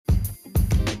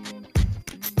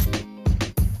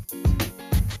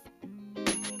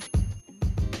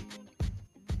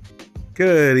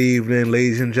Good evening,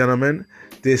 ladies and gentlemen.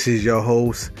 This is your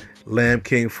host, Lamb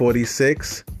King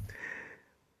 46.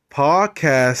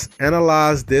 Podcast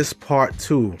Analyze This Part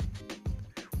 2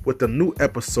 with the new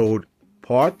episode,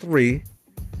 Part 3.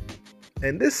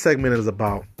 And this segment is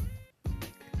about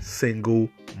single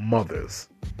mothers,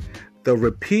 the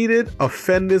repeated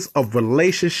offenders of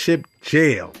relationship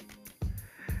jail.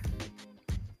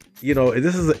 You know,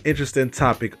 this is an interesting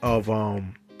topic of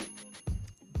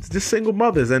just single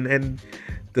mothers and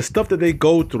the stuff that they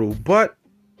go through, but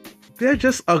they're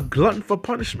just a glutton for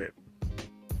punishment.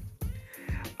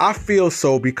 I feel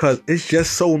so because it's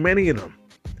just so many of them.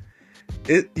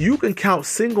 You can count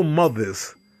single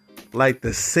mothers like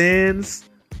the sands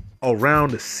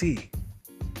around the sea.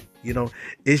 You know,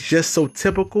 it's just so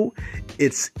typical.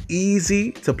 It's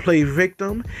easy to play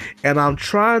victim. And I'm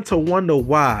trying to wonder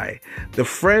why the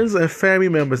friends and family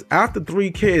members after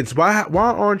 3 kids, why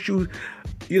aren't you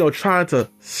trying to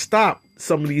stop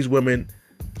some of these women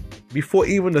before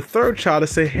even the 3rd child to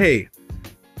say, hey,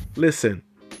 listen,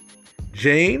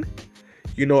 Jane,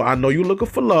 I know you're looking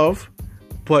for love,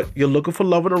 but you're looking for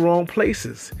love in the wrong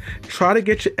places. Try to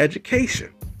get your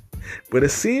education. But it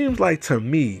seems like to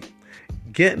me,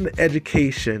 getting the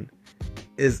education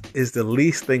is the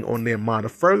least thing on their mind, the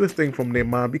furthest thing from their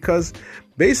mind, because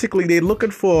basically they're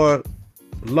looking for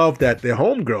love that their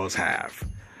homegirls have.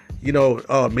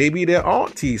 Maybe their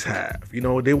aunties have.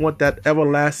 They want that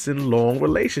everlasting long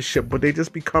relationship, but they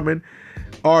just becoming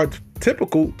our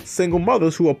typical single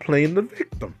mothers who are playing the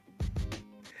victim.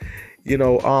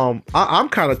 I'm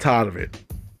kind of tired of it.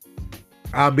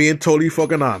 I'm being totally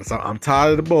fucking honest. I'm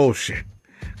tired of the bullshit.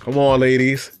 Come on,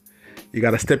 ladies. You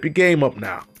got to step your game up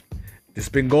now. It's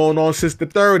been going on since the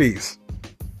 30s,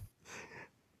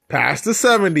 past the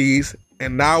 70s,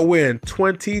 and now we're in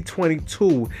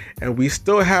 2022, and we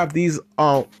still have these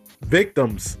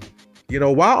victims.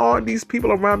 Why aren't these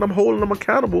people around them holding them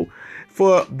accountable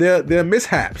for their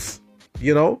mishaps?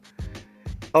 For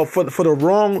the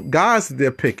wrong guys that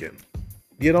they're picking.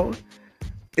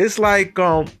 It's like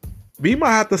we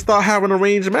might have to start having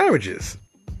arranged marriages,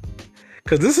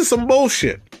 because this is some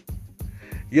bullshit.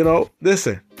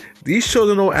 Listen, these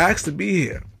children don't ask to be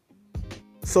here.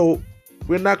 So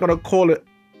we're not going to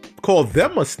call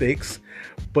them mistakes,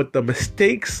 but the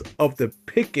mistakes of the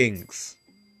pickings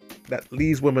that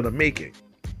these women are making.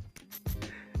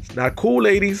 It's not cool,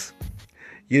 ladies.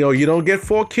 You don't get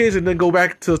 4 kids and then go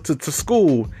back to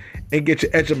school and get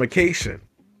your education.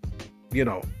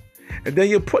 And then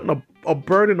you're putting a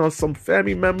burden on some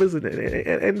family members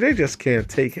and they just can't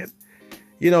take it.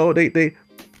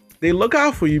 They look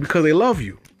out for you because they love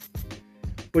you.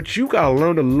 But you got to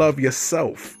learn to love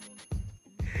yourself.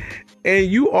 And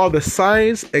you are the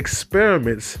science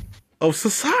experiments of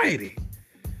society.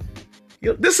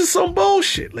 This is some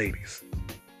bullshit, ladies.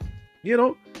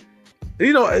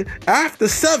 After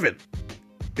 7,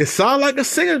 it sounds like a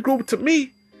singing group to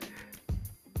me.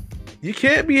 You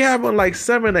can't be having like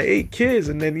 7 or 8 kids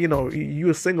and then, you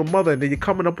a single mother and then you're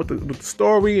coming up with the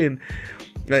story and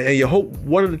you hope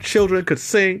one of the children could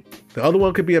sing, the other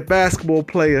one could be a basketball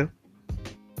player.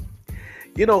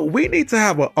 We need to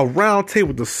have a round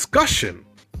table discussion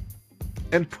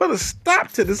and put a stop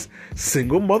to this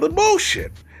single mother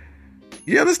bullshit.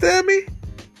 You understand me?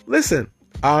 Listen,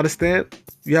 I understand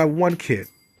you have 1 kid.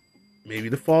 Maybe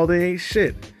the father ain't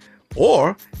shit.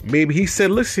 Or maybe he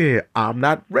said, listen here, I'm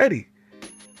not ready.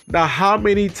 Now, how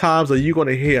many times are you going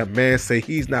to hear a man say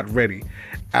he's not ready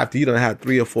after you done had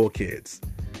 3 or 4 kids?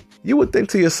 You would think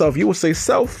to yourself, you would say,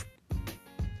 self,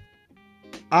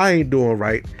 I ain't doing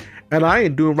right. And I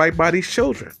ain't doing right by these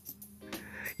children.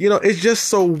 It's just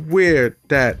so weird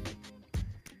that,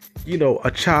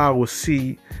 a child will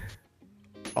see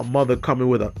a mother coming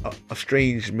with a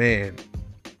strange man.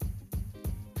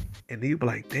 And they'll be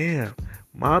like, damn,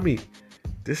 mommy,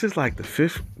 this is like the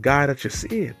 5th guy that you're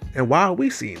seeing. And why are we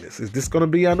seeing this? Is this going to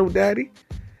be our new daddy?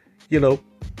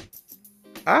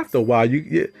 After a while,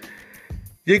 you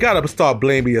got to start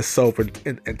blaming yourself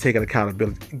and taking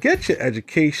accountability. Get your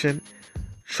education.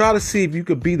 Try to see if you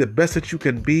could be the best that you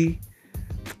can be.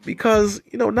 Because,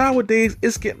 nowadays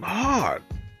it's getting hard.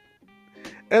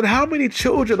 And how many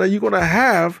children are you going to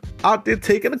have out there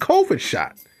taking a COVID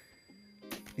shot?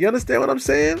 You understand what I'm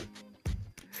saying?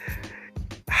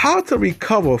 How to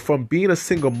recover from being a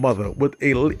single mother with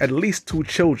at least 2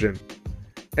 children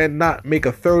and not make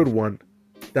a 3rd one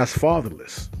that's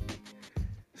fatherless.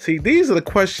 See, these are the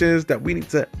questions that we need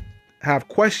to have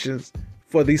questions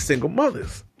for these single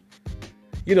mothers.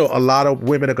 A lot of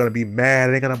women are going to be mad.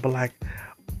 They're going to be like,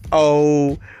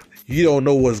 oh, you don't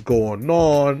know what's going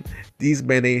on. These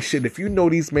men ain't shit. If you know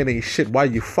these men ain't shit, why are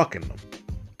you fucking them?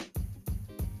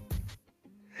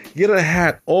 You done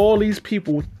had all these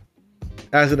people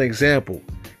as an example.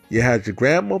 You had your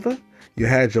grandmother, you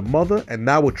had your mother, and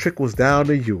now it trickles down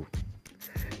to you.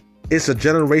 It's a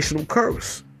generational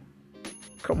curse.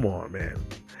 Come on, man.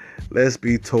 Let's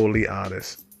be totally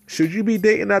honest. Should you be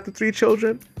dating after 3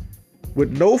 children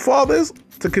with no fathers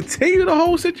to continue the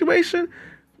whole situation?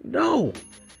 No.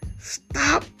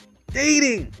 Stop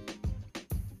dating.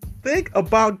 Think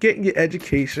about getting your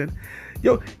education.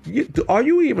 Yo, are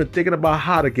you even thinking about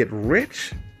how to get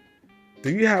rich? Do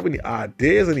you have any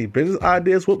ideas, any business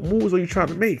ideas? What moves are you trying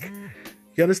to make?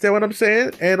 You understand what I'm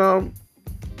saying? And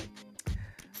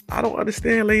I don't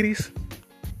understand, ladies.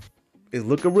 It's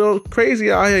looking real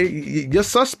crazy out here. You're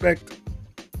suspect.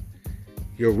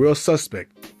 You're a real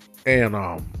suspect. And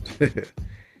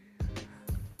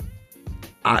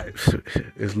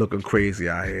it's looking crazy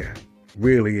out here.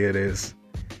 Really, it is.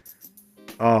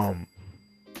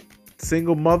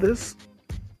 Single mothers,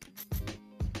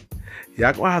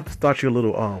 y'all gonna have to start your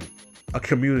little a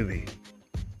community.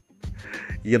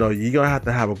 You know, you're gonna have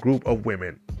to have a group of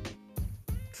women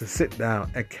to sit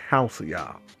down and counsel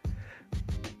y'all.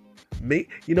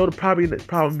 You know, the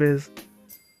problem is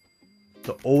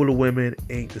the older women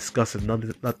ain't discussing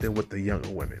nothing with the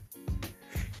younger women.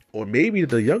 Or maybe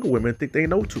the younger women think they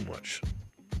know too much.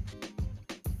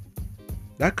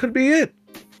 That could be it.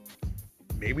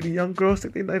 Maybe the young girls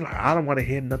think they like, I don't want to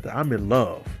hear nothing. I'm in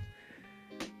love.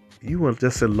 You are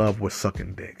just in love with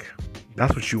sucking dick.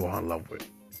 That's what you are in love with.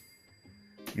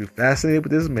 You're fascinated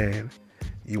with this man.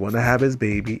 You want to have his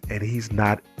baby, and he's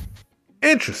not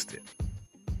interested.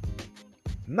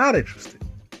 Not interested.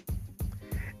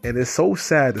 And it's so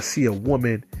sad to see a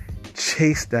woman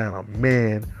chase down a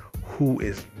man who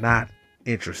is not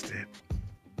interested.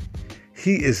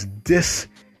 He is disinterested.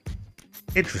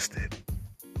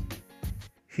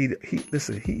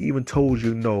 Listen, he even told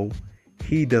you no,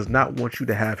 he does not want you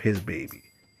to have his baby.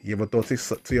 You ever thought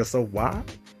to yourself, why?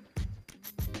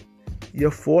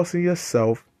 You're forcing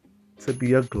yourself to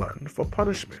be a glutton for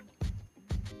punishment.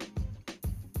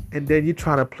 And then you're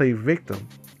trying to play victim.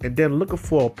 And then looking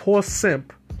for a poor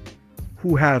simp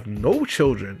who have no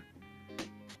children.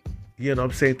 You know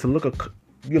what I'm saying?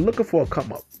 You're looking for a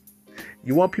come up.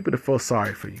 You want people to feel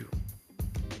sorry for you.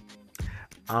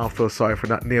 I don't feel sorry for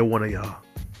not near one of y'all.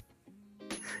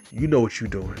 You know what you're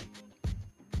doing.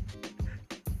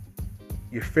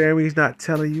 Your family's not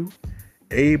telling you.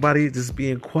 Everybody just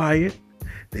being quiet.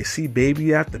 They see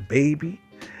baby after baby.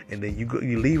 And then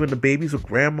you're leaving the babies with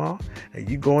grandma. And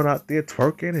you going out there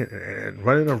twerking and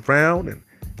running around. And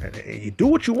you do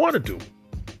what you want to do.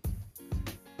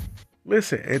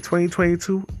 Listen, in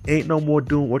 2022, ain't no more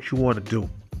doing what you want to do.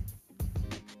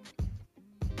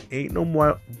 Ain't no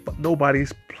more,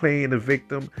 nobody's playing the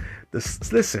victim.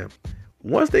 Listen,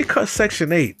 once they cut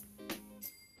Section 8,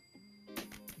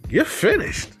 you're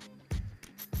finished.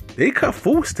 They cut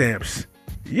food stamps,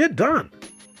 you're done.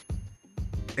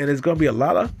 And there's going to be a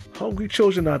lot of hungry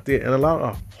children out there and a lot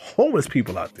of homeless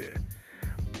people out there.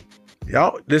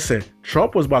 Y'all, listen,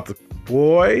 Trump was about to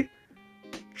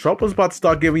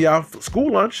start giving y'all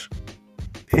school lunch.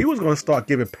 He was going to start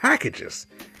giving packages.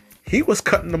 He was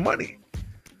cutting the money.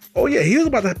 Oh yeah, he was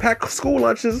about to pack school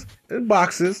lunches in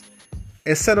boxes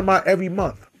and send them out every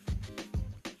month.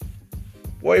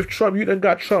 Boy, if you done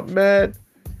got Trump mad,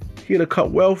 he'd have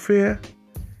cut welfare,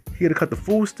 he'd have cut the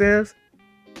food stamps,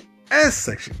 and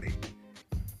Section 8.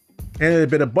 And there'd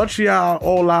been a bunch of y'all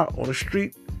all out on the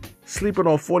street, sleeping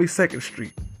on 42nd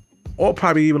Street, or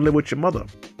probably even live with your mother.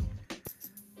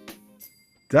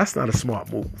 That's not a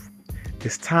smart move.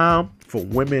 It's time for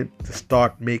women to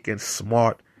start making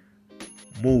smart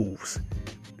moves.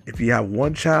 If you have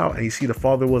one child and you see the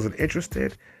father wasn't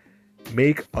interested,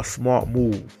 make a smart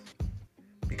move.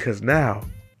 Because now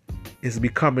it's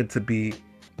becoming to be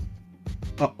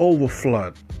an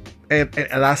overflood. And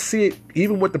I see it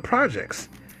even with the projects.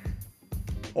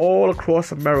 All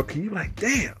across America, you're like,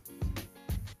 damn.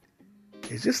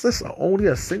 Is this only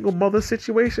a single mother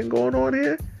situation going on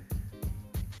here?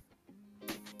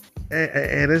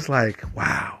 And it's like,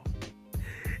 wow.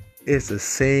 It's the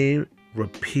same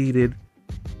repeated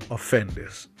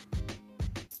offenders.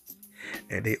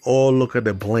 And they all look at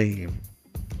the blame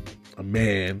a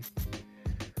man,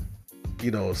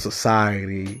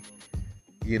 society,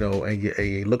 and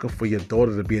you're looking for your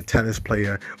daughter to be a tennis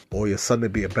player or your son to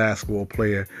be a basketball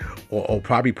player or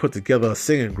probably put together a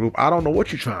singing group. I don't know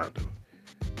what you're trying to do.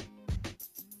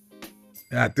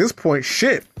 At this point,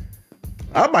 shit,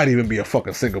 I might even be a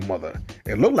fucking single mother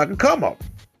and look like a come up.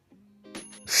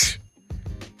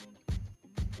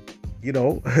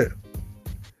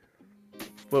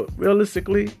 But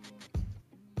realistically,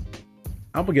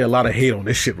 I'm gonna get a lot of hate on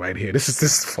this shit right here. This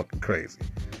is fucking crazy.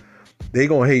 They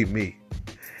gonna hate me.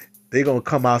 They gonna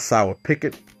come outside with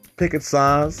picket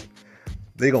signs.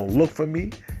 They gonna look for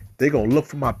me. They gonna look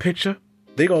for my picture.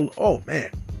 They gonna, oh man,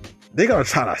 they gonna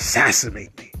try to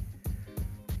assassinate me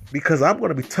because I'm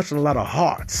gonna be touching a lot of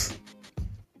hearts.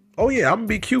 Oh yeah, I'm gonna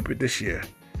be Cupid this year.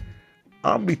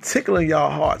 I'm gonna be tickling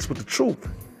y'all hearts with the truth,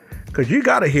 because you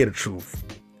gotta hear the truth.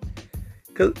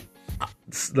 Because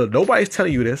nobody's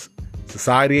telling you this.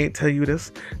 Society ain't telling you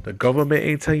this. The government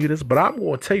ain't telling you this. But I'm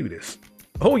gonna tell you this.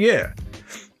 Oh yeah,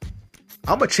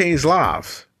 I'm gonna change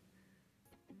lives.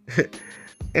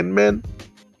 And men,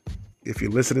 if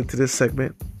you're listening to this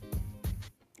segment,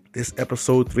 this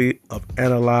episode 3 of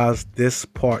Analyze This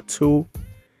Part 2,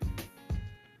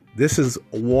 this is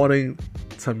a warning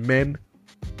to men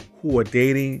who are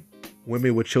dating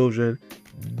women with children.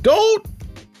 Don't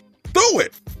do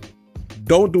it.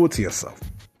 Don't do it to yourself.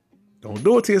 Don't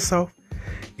do it to yourself.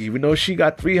 Even though she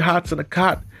got 3 hots in a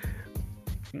cot,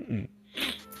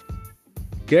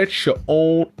 get your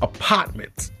own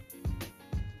apartment.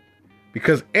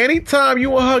 Because anytime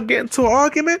you and her get into an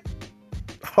argument,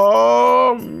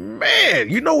 oh man,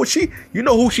 you know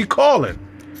who she calling.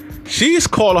 She's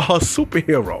calling her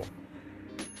superhero.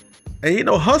 And you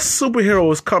know her superhero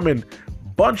is coming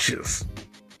bunches.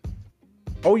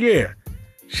 Oh yeah.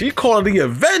 She calling the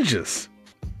Avengers.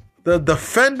 The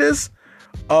defenders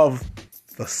of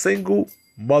the single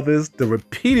mothers, the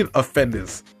repeated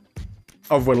offenders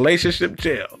of relationship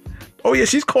jail. Oh yeah,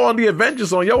 she's calling the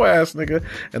Avengers on your ass, nigga.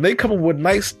 And they coming with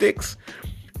nice sticks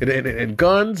and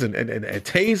guns and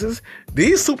tasers.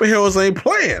 These superheroes ain't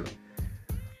playing.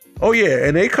 Oh yeah,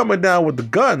 and they coming down with the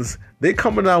guns. They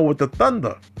coming down with the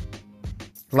thunder.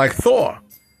 Like Thor.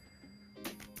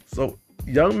 So,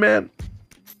 young man,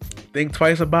 think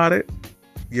twice about it.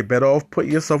 You're better off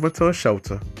putting yourself into a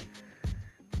shelter.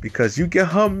 Because you get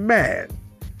her mad.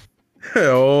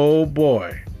 Oh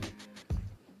boy.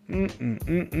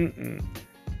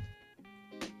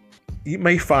 You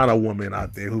may find a woman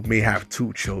out there who may have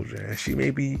 2 children. And she may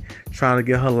be trying to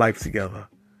get her life together.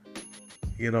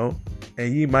 You know?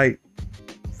 And you might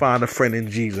find a friend in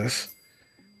Jesus.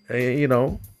 And, you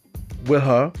know, with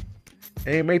her.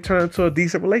 And it may turn into a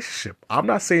decent relationship. I'm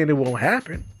not saying it won't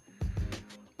happen.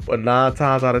 But 9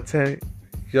 times out of 10,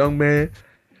 young man,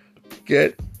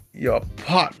 get your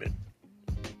apartment.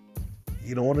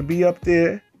 You don't want to be up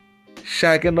there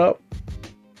shacking up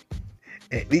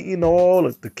and eating all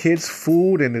of the kids'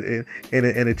 food and the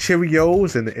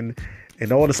Cheerios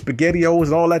and all the SpaghettiOs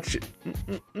and all that shit.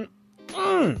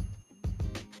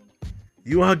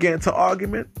 You and her get into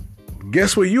argument.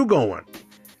 Guess where you going?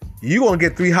 You gonna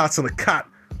get 3 hots in a cot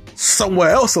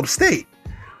somewhere else upstate,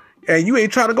 and you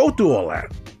ain't trying to go through all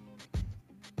that.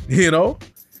 You know,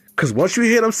 because once you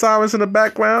hear them sirens in the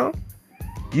background,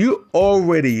 you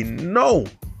already know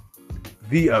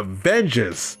the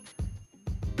Avengers,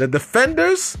 the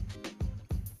defenders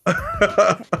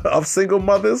of single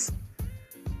mothers,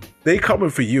 they coming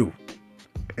for you.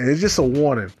 And it's just a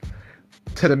warning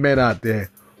to the men out there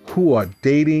who are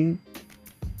dating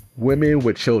women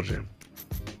with children.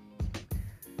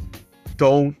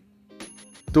 Don't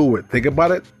do it. Think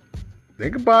about it.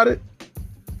 Think about it.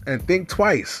 And think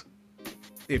twice.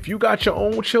 If you got your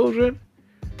own children,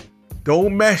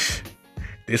 don't mesh.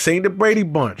 This ain't the Brady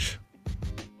Bunch.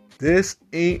 This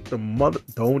ain't the mother.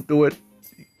 Don't do it.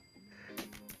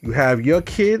 You have your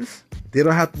kids. They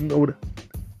don't have to know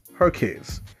her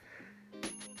kids.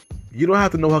 You don't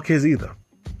have to know her kids either.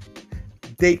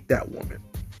 Date that woman.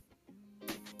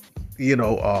 You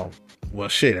know, well,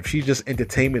 shit. If she's just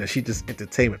entertainment,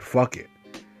 fuck it.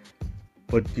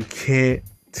 But you can't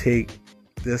take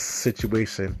this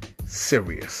situation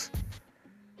serious.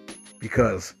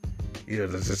 Because, you know,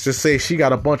 let's just say she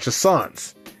got a bunch of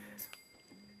sons.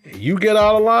 And you get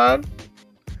out of line,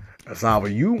 it's either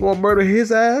you gonna murder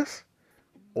his ass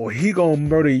or he gonna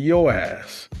murder your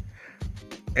ass.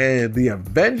 And the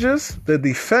Avengers, the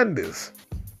defenders,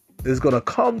 is gonna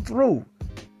come through.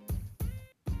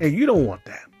 And you don't want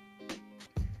that.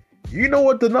 You know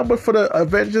what the number for the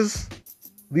Avengers,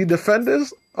 the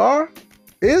defenders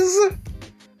is?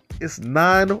 It's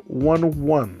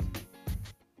 911.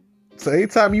 So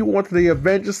anytime you want the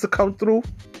Avengers to come through,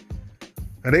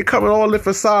 and they come in all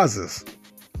different sizes,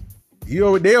 they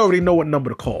already know what number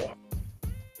to call.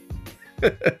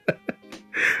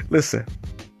 Listen,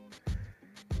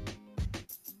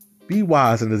 be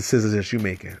wise in the decisions that you're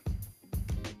making.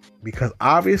 Because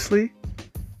obviously,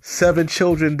 7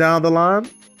 children down the line,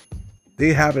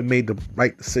 they haven't made the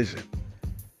right decision.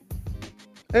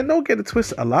 And don't get it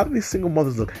twisted, a lot of these single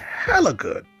mothers look hella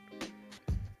good.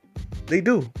 They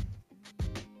do.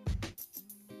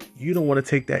 You don't want to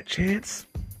take that chance.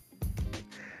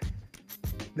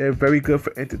 They're very good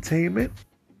for entertainment.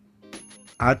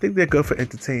 I think they're good for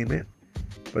entertainment.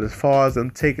 But as far as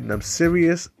them taking them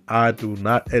serious, I do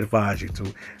not advise you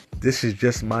to. This is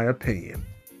just my opinion.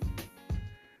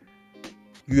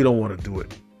 You don't want to do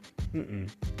it.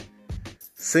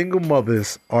 Single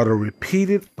mothers are the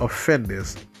repeated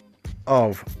offenders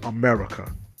of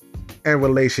America and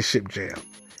relationship jail.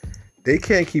 They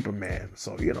can't keep a man.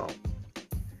 So,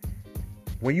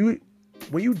 when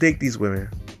you date these women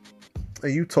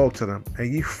and you talk to them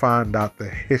and you find out the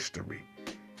history,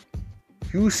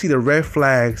 you see the red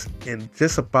flags in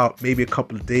just about maybe a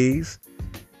couple of days,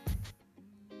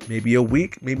 maybe a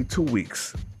week, maybe 2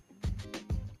 weeks.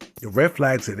 The red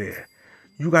flags are there.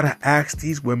 You got to ask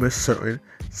these women certain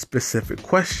specific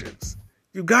questions.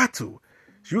 You got to.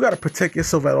 You got to protect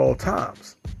yourself at all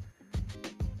times.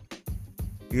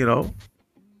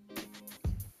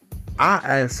 I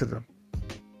answer them.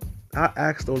 I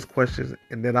ask those questions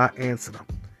and then I answer them.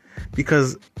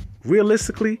 Because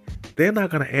realistically, they're not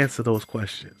going to answer those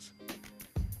questions.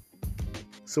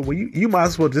 So when you might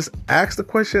as well just ask the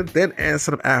question, then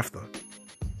answer them after.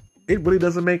 It really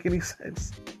doesn't make any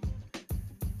sense.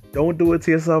 Don't do it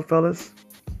to yourself, fellas.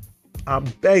 I'm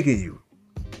begging you.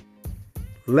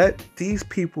 Let these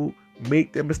people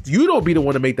make their mistake. You don't be the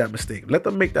one to make that mistake. Let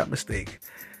them make that mistake.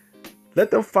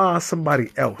 Let them find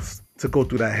somebody else to go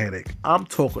through that headache. I'm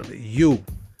talking to you.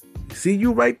 You see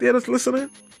you right there that's listening?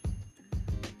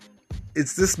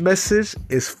 This message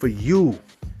is for you.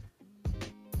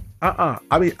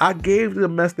 I gave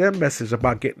them their message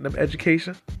about getting them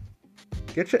education.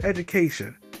 Get your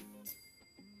education.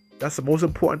 That's the most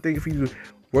important thing for you to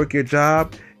work your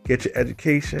job, get your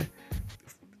education,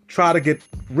 try to get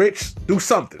rich, do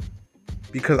something.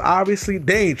 Because obviously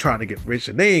they ain't trying to get rich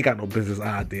and they ain't got no business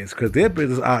ideas. Because their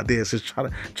business ideas is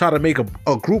try to make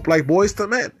a group like Boys to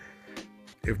Men.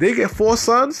 If they get 4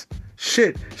 sons,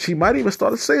 shit, she might even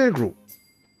start a singing group.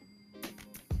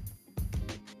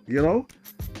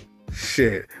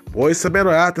 Shit, Boys to Men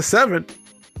are after 7.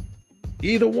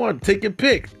 Either one, take your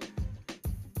pick.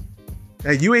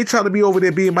 And you ain't trying to be over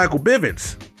there being Michael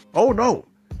Bivins. Oh no.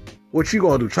 What you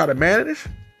gonna do? Try to manage?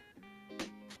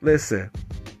 Listen,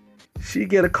 she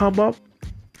get a come up,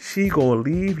 she gonna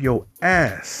leave your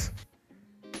ass.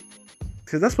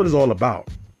 Cause that's what it's all about.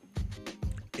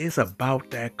 It's about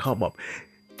that come up.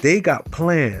 They got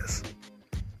plans.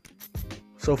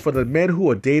 So for the men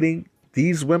who are dating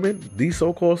these women, these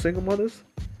so-called single mothers,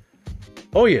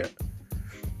 oh yeah,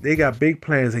 they got big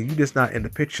plans and you just not in the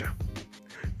picture.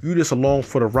 You just along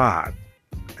for the ride.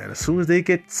 And as soon as they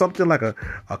get something like a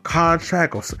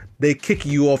contract or they kick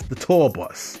you off the tour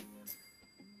bus.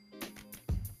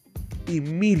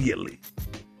 Immediately.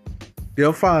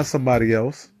 They'll find somebody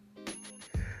else.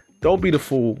 Don't be the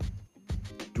fool.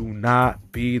 Do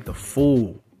not be the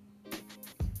fool.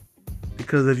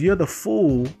 Because if you're the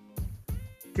fool,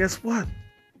 guess what?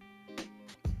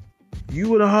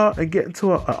 You and her and get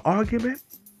into an argument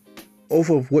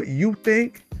over what you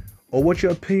think or what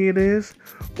your opinion is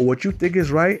or what you think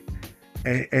is right,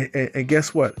 and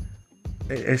guess what?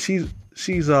 And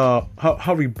she's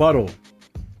her rebuttal,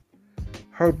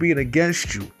 her being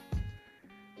against you,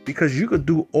 because you could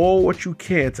do all what you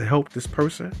can to help this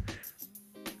person,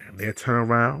 and they'll turn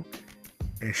around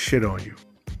and shit on you.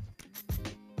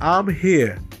 I'm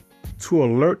here to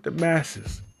alert the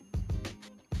masses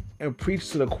and preach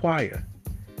to the choir,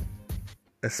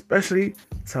 especially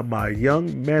to my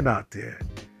young men out there.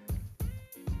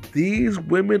 These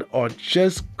women are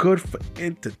just good for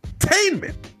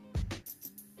entertainment.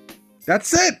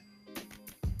 That's it.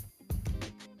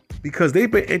 Because they've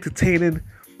been entertaining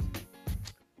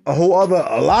a lot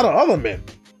of other men.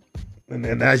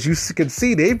 And as you can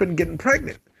see, they've been getting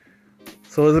pregnant.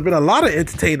 So there's been a lot of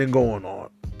entertaining going on.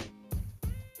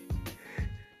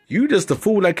 You just the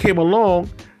fool that came along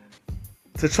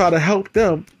to try to help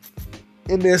them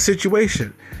in their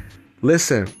situation.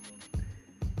 Listen,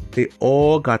 they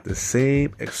all got the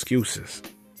same excuses.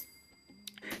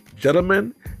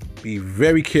 Gentlemen, be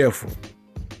very careful.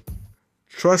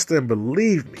 Trust and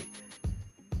believe me.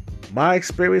 My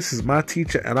experience is my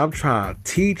teacher, and I'm trying to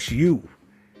teach you.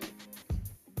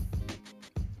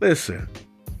 Listen,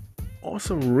 on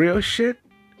some real shit,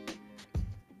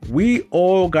 we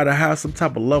all gotta have some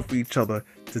type of love for each other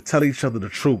to tell each other the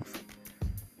truth.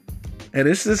 And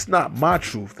it's just not my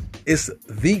truth, it's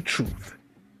the truth.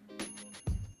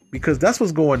 Because that's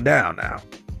what's going down now.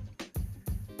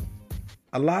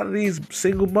 A lot of these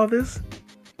single mothers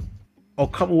are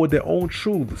coming with their own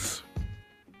truths,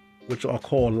 which are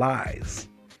called lies.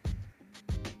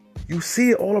 You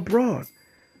see it all abroad.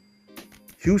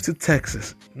 Houston,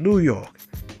 Texas, New York,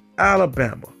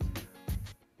 Alabama,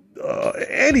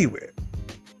 anywhere.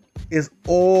 It's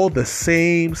all the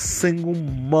same single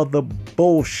mother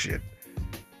bullshit.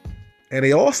 And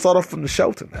they all start off from the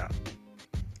shelter now.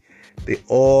 They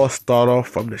all start off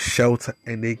from the shelter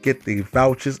and they get the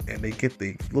vouchers and they get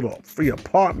the little free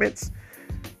apartments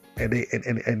and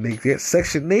they get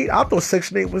Section 8. I thought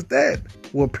Section 8 was dead.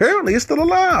 Well, apparently it's still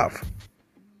alive.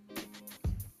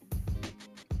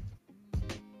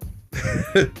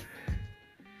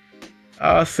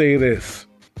 I'll say this.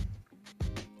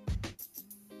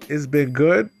 It's been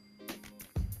good.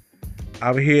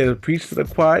 I'm here to preach to the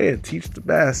choir and teach the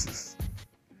masses.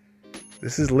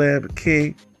 This is Lamb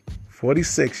King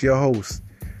 46, your host,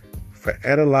 for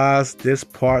Analyze This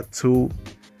Part 2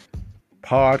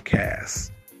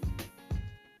 podcast.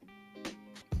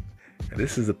 And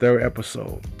this is the third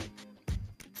episode.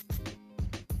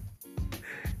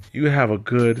 You have a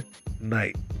good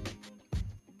night.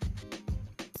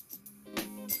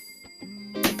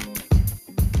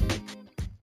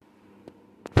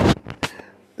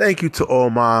 Thank you to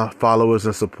all my followers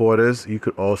and supporters. You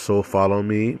could also follow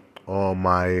me on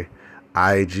my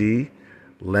IG,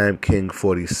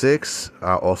 LambKing46.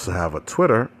 I also have a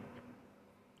Twitter,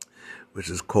 which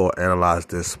is called Analyze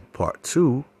This Part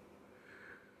 2.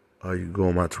 You can go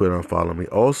on my Twitter and follow me.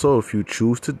 Also, if you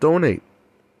choose to donate,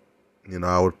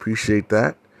 I would appreciate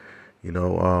that.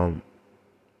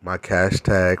 My cash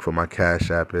tag for my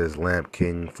Cash App is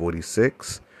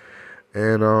LambKing46.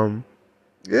 And,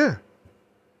 yeah.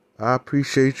 I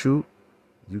appreciate you.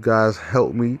 You guys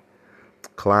helped me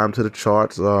climb to the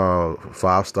charts,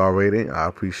 5-star rating. I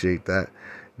appreciate that.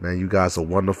 Man, you guys are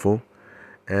wonderful.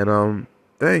 And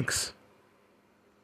thanks.